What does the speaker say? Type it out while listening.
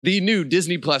The new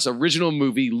Disney Plus original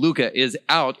movie Luca is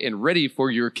out and ready for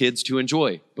your kids to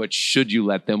enjoy, but should you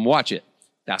let them watch it?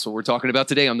 That's what we're talking about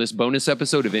today on this bonus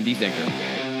episode of Indie Thinker.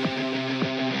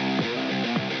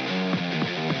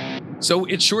 So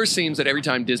it sure seems that every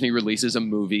time Disney releases a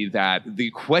movie that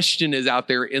the question is out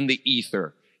there in the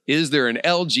ether. Is there an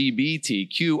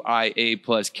LGBTQIA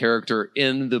plus character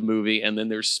in the movie? And then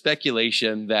there's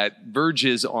speculation that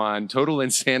verges on total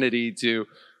insanity to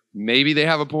maybe they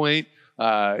have a point.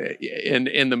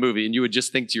 In the movie, and you would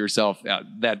just think to yourself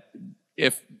that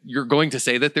if you're going to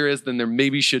say that there is, then there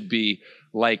maybe should be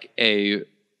like a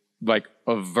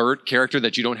overt character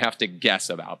that you don't have to guess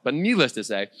about. But needless to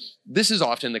say, this is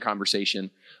often the conversation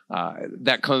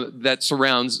that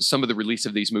surrounds some of the release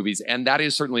of these movies, and that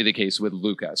is certainly the case with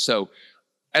Luca. So,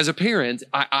 as a parent,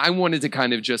 I wanted to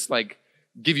kind of just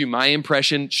give you my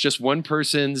impression. It's just one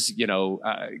person's,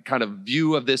 kind of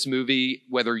view of this movie,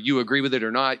 whether you agree with it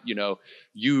or not,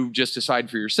 you just decide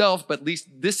for yourself. But at least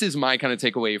this is my kind of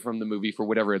takeaway from the movie for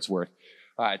whatever it's worth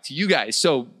to you guys.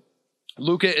 So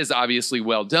Luca is obviously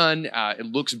well done. It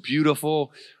looks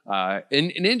beautiful. An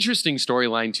interesting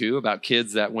storyline too about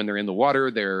kids that when they're in the water,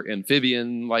 they're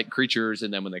amphibian-like creatures.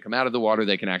 And then when they come out of the water,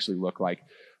 they can actually look like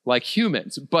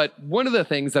humans. But one of the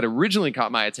things that originally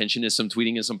caught my attention is some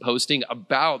tweeting and some posting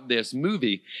about this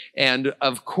movie. And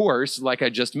of course, like I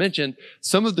just mentioned,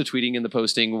 some of the tweeting and the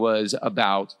posting was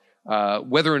about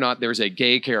whether or not there's a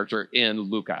gay character in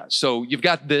Luca. So you've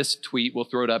got this tweet, we'll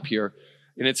throw it up here.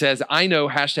 And it says, I know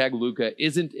 #Luca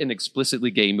isn't an explicitly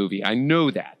gay movie. I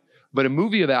know that. But a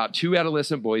movie about two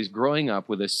adolescent boys growing up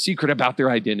with a secret about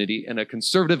their identity in a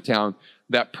conservative town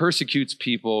that persecutes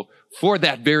people for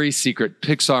that very secret.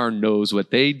 Pixar knows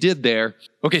what they did there.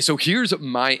 Okay, so here's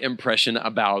my impression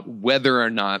about whether or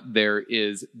not there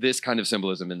is this kind of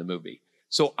symbolism in the movie.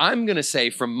 So I'm going to say,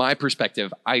 from my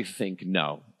perspective, I think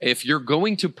no. If you're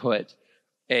going to put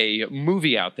a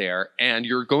movie out there and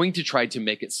you're going to try to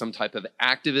make it some type of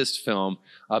activist film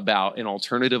about an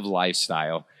alternative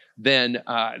lifestyle, then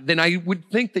I would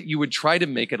think that you would try to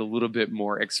make it a little bit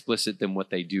more explicit than what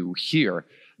they do here.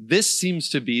 This seems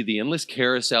to be the endless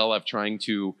carousel of trying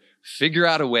to figure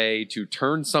out a way to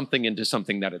turn something into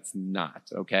something that it's not,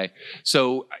 okay?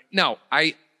 So now,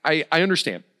 I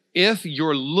understand. If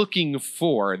you're looking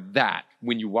for that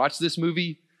when you watch this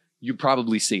movie, you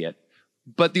probably see it.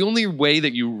 But the only way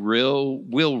that you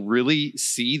will really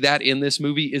see that in this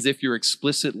movie is if you're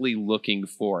explicitly looking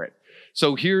for it.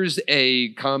 So here's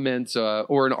a comment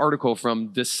or an article from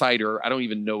Decider. I don't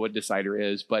even know what Decider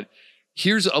is, but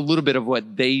here's a little bit of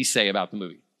what they say about the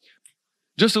movie.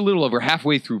 Just a little over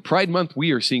halfway through Pride Month,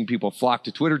 we are seeing people flock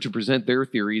to Twitter to present their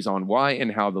theories on why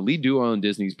and how the lead duo in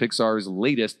Disney's Pixar's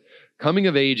latest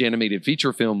coming-of-age animated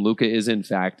feature film, Luca, is in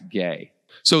fact gay.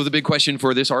 So the big question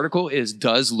for this article is,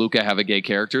 does Luca have a gay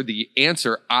character? The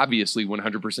answer, obviously,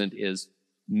 100% is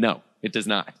no, it does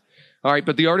not. All right,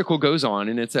 but the article goes on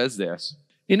and it says this.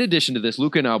 In addition to this,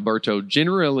 Luca and Alberto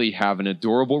generally have an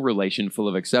adorable relation full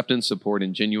of acceptance, support,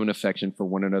 and genuine affection for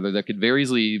one another that could very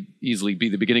easily be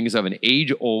the beginnings of an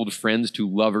age-old friends to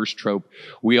lovers trope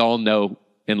we all know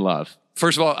and love.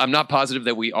 First of all, I'm not positive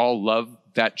that we all love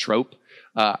that trope.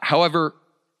 However,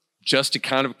 just to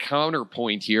kind of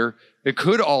counterpoint here, it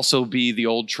could also be the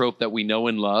old trope that we know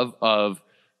and love of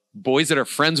boys that are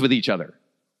friends with each other,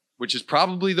 which is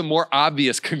probably the more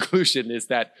obvious conclusion, is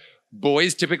that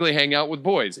boys typically hang out with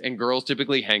boys and girls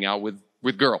typically hang out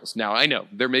with girls. Now, I know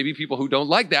there may be people who don't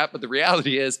like that, but the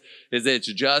reality is that it's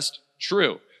just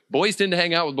true. Boys tend to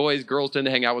hang out with boys, girls tend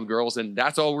to hang out with girls, and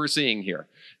that's all we're seeing here.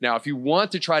 Now, if you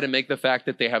want to try to make the fact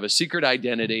that they have a secret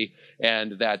identity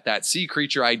and that sea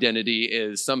creature identity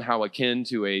is somehow akin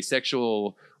to a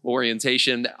sexual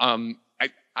orientation,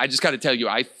 I just got to tell you,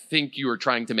 I think you are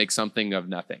trying to make something of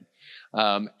nothing.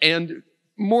 And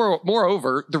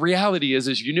moreover, the reality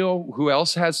is you know who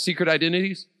else has secret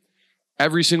identities?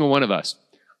 Every single one of us,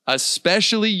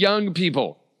 especially young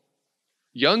people.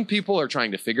 Young people are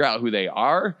trying to figure out who they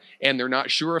are, and they're not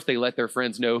sure if they let their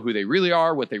friends know who they really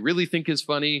are, what they really think is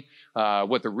funny,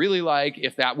 what they're really like,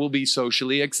 if that will be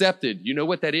socially accepted. You know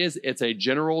what that is? It's a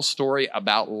general story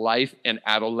about life and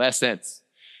adolescence.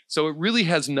 So it really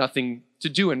has nothing to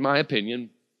do, in my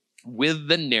opinion, with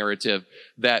the narrative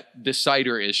that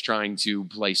Decider is trying to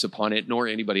place upon it, nor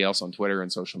anybody else on Twitter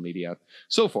and social media,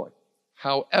 so forth.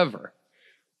 However,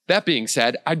 that being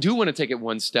said, I do want to take it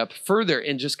one step further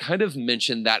and just kind of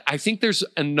mention that I think there's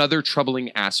another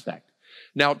troubling aspect.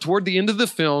 Now, toward the end of the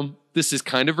film, this is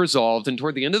kind of resolved. And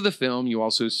toward the end of the film, you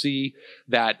also see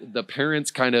that the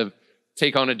parents kind of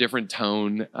take on a different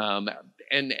tone.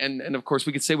 And of course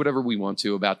we could say whatever we want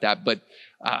to about that,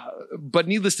 but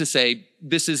needless to say,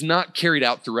 this is not carried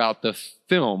out throughout the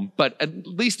film, but at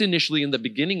least initially in the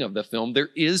beginning of the film, there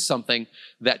is something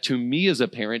that to me as a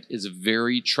parent is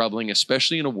very troubling,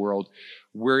 especially in a world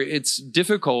where it's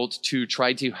difficult to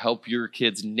try to help your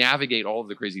kids navigate all of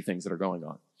the crazy things that are going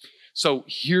on. So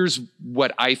here's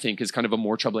what I think is kind of a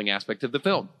more troubling aspect of the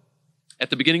film. At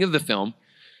the beginning of the film,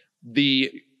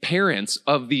 the parents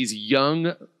of this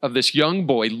young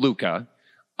boy, Luca,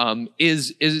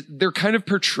 they're kind of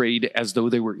portrayed as though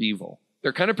they were evil.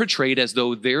 They're kind of portrayed as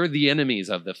though they're the enemies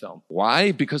of the film.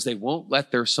 Why? Because they won't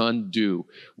let their son do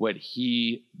what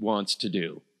he wants to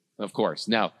do, of course.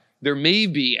 Now, there may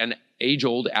be an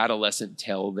age-old adolescent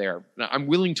tale there. Now, I'm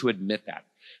willing to admit that.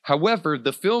 However,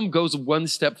 the film goes one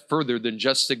step further than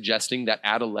just suggesting that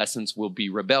adolescents will be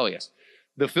rebellious.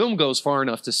 The film goes far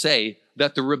enough to say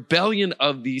that the rebellion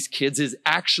of these kids is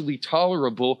actually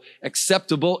tolerable,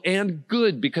 acceptable, and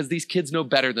good because these kids know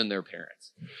better than their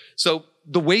parents. So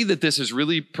the way that this is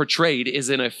really portrayed is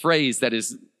in a phrase that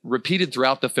is repeated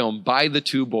throughout the film by the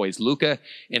two boys, Luca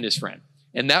and his friend.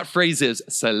 And that phrase is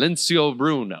Silenzio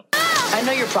Bruno. I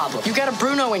know your problem. You got a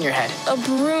Bruno in your head. A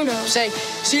Bruno. Say,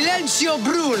 Silenzio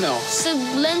Bruno.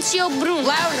 Silenzio Bruno.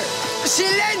 Louder.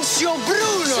 Silenzio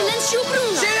Bruno. Silenzio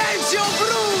Bruno. Silenzio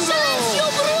Bruno. Silenzio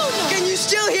Bruno. Can you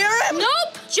still hear him?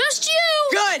 Nope, just you.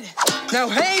 Good. Now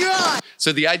hang on.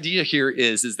 So the idea here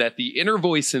is that the inner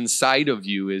voice inside of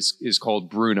you is called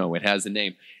Bruno. It has a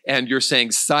name. And you're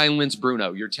saying, silence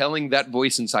Bruno. You're telling that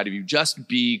voice inside of you, just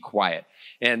be quiet.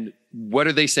 And what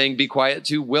are they saying be quiet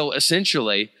to? Well,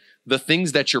 essentially, the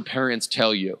things that your parents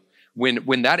tell you.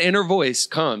 When that inner voice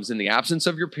comes in the absence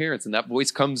of your parents and that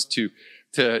voice comes to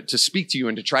speak to you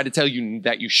and to try to tell you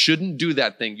that you shouldn't do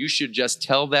that thing, you should just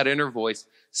tell that inner voice,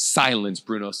 silence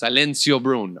Bruno, silenzio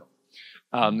Bruno.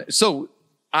 So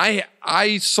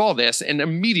I saw this and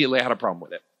immediately I had a problem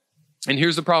with it. And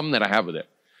here's the problem that I have with it.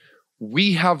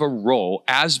 We have a role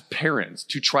as parents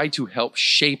to try to help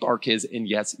shape our kids and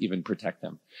yes, even protect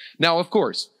them. Now, of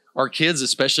course, our kids,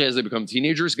 especially as they become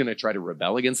teenagers, going to try to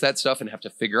rebel against that stuff and have to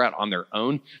figure out on their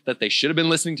own that they should have been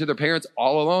listening to their parents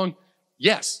all along.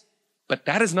 Yes, but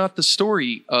that is not the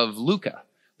story of Luca.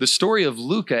 The story of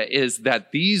Luca is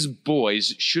that these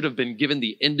boys should have been given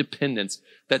the independence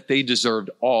that they deserved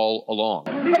all along.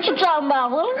 What you talking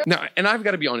about, Will? Now, and I've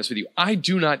got to be honest with you, I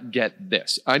do not get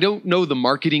this. I don't know the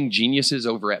marketing geniuses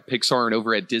over at Pixar and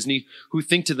over at Disney who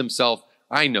think to themselves,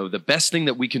 I know the best thing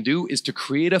that we can do is to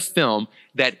create a film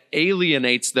that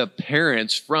alienates the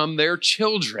parents from their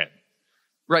children.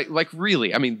 Right? Like,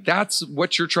 really? I mean, that's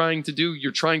what you're trying to do.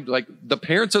 You're trying, like, the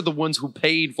parents are the ones who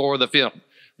paid for the film.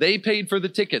 They paid for the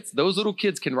tickets. Those little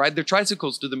kids can ride their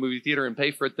tricycles to the movie theater and pay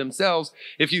for it themselves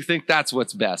if you think that's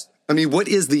what's best. I mean, what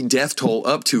is the death toll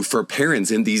up to for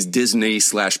parents in these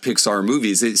Disney/Pixar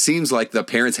movies? It seems like the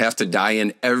parents have to die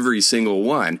in every single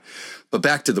one. But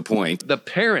back to the point. The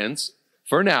parents,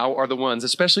 for now, are the ones,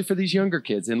 especially for these younger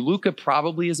kids. And Luca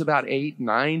probably is about 8,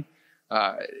 9.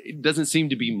 It doesn't seem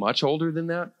to be much older than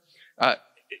that.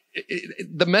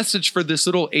 The message for this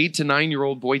little 8 to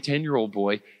 9-year-old boy, 10-year-old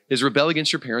boy is rebel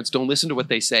against your parents. Don't listen to what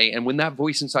they say. And when that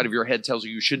voice inside of your head tells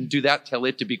you shouldn't do that, tell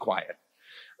it to be quiet.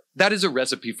 That is a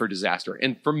recipe for disaster.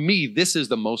 And for me, this is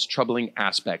the most troubling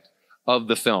aspect of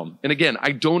the film. And again,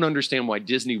 I don't understand why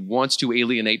Disney wants to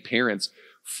alienate parents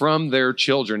from their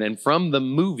children and from the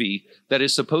movie that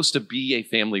is supposed to be a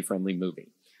family-friendly movie.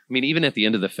 I mean, even at the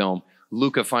end of the film,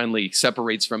 Luca finally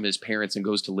separates from his parents and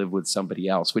goes to live with somebody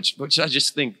else, which I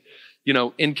just think, you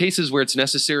know, in cases where it's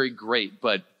necessary, great.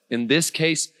 But in this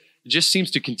case, it just seems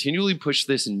to continually push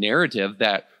this narrative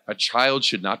that a child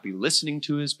should not be listening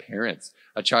to his parents.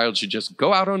 A child should just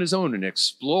go out on his own and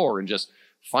explore and just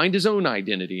find his own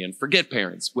identity and forget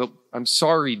parents. Well, I'm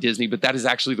sorry, Disney, but that is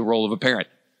actually the role of a parent,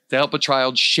 to help a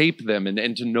child shape them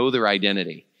and to know their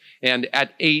identity. And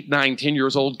at 8, 9, 10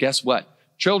 years old, guess what?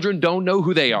 Children don't know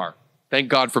who they are. Thank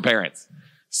God for parents.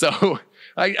 So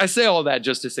I say all that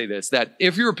just to say this, that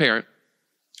if you're a parent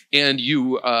and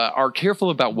you are careful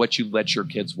about what you let your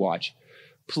kids watch,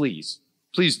 please,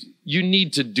 you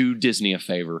need to do Disney a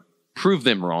favor. Prove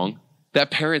them wrong.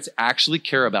 That parents actually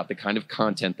care about the kind of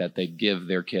content that they give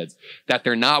their kids. That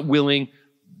they're not willing,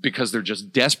 because they're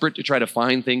just desperate to try to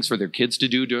find things for their kids to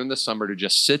do during the summer, to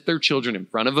just sit their children in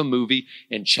front of a movie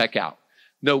and check out.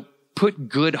 No, put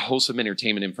good, wholesome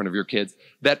entertainment in front of your kids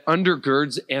that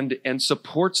undergirds and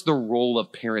supports the role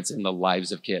of parents in the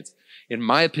lives of kids. In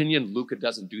my opinion, Luca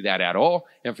doesn't do that at all.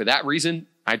 And for that reason,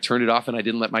 I turned it off and I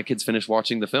didn't let my kids finish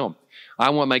watching the film.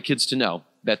 I want my kids to know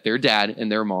that their dad and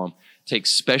their mom take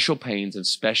special pains and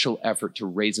special effort to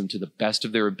raise them to the best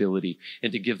of their ability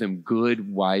and to give them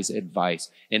good, wise advice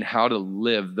in how to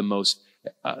live the most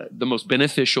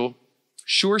beneficial,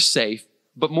 sure, safe,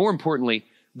 but more importantly,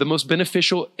 the most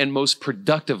beneficial and most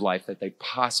productive life that they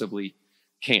possibly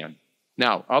can.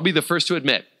 Now, I'll be the first to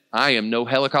admit, I am no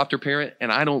helicopter parent,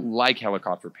 and I don't like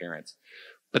helicopter parents.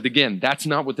 But again, that's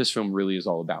not what this film really is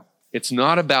all about. It's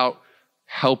not about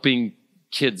helping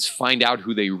kids find out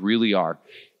who they really are.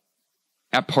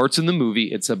 At parts in the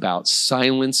movie, it's about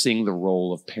silencing the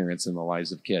role of parents in the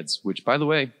lives of kids, which, by the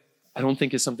way, I don't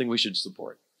think is something we should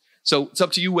support. So it's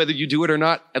up to you whether you do it or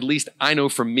not. At least I know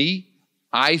for me,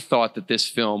 I thought that this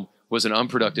film was an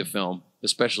unproductive film,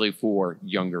 especially for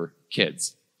younger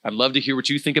kids. I'd love to hear what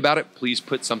you think about it. Please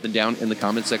put something down in the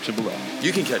comment section below.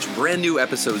 You can catch brand new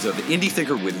episodes of Indie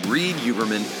Thinker with Reed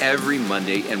Huberman every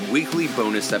Monday and weekly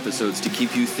bonus episodes to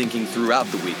keep you thinking throughout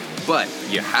the week. But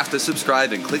you have to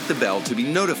subscribe and click the bell to be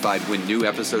notified when new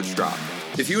episodes drop.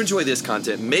 If you enjoy this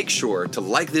content, make sure to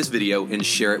like this video and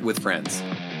share it with friends.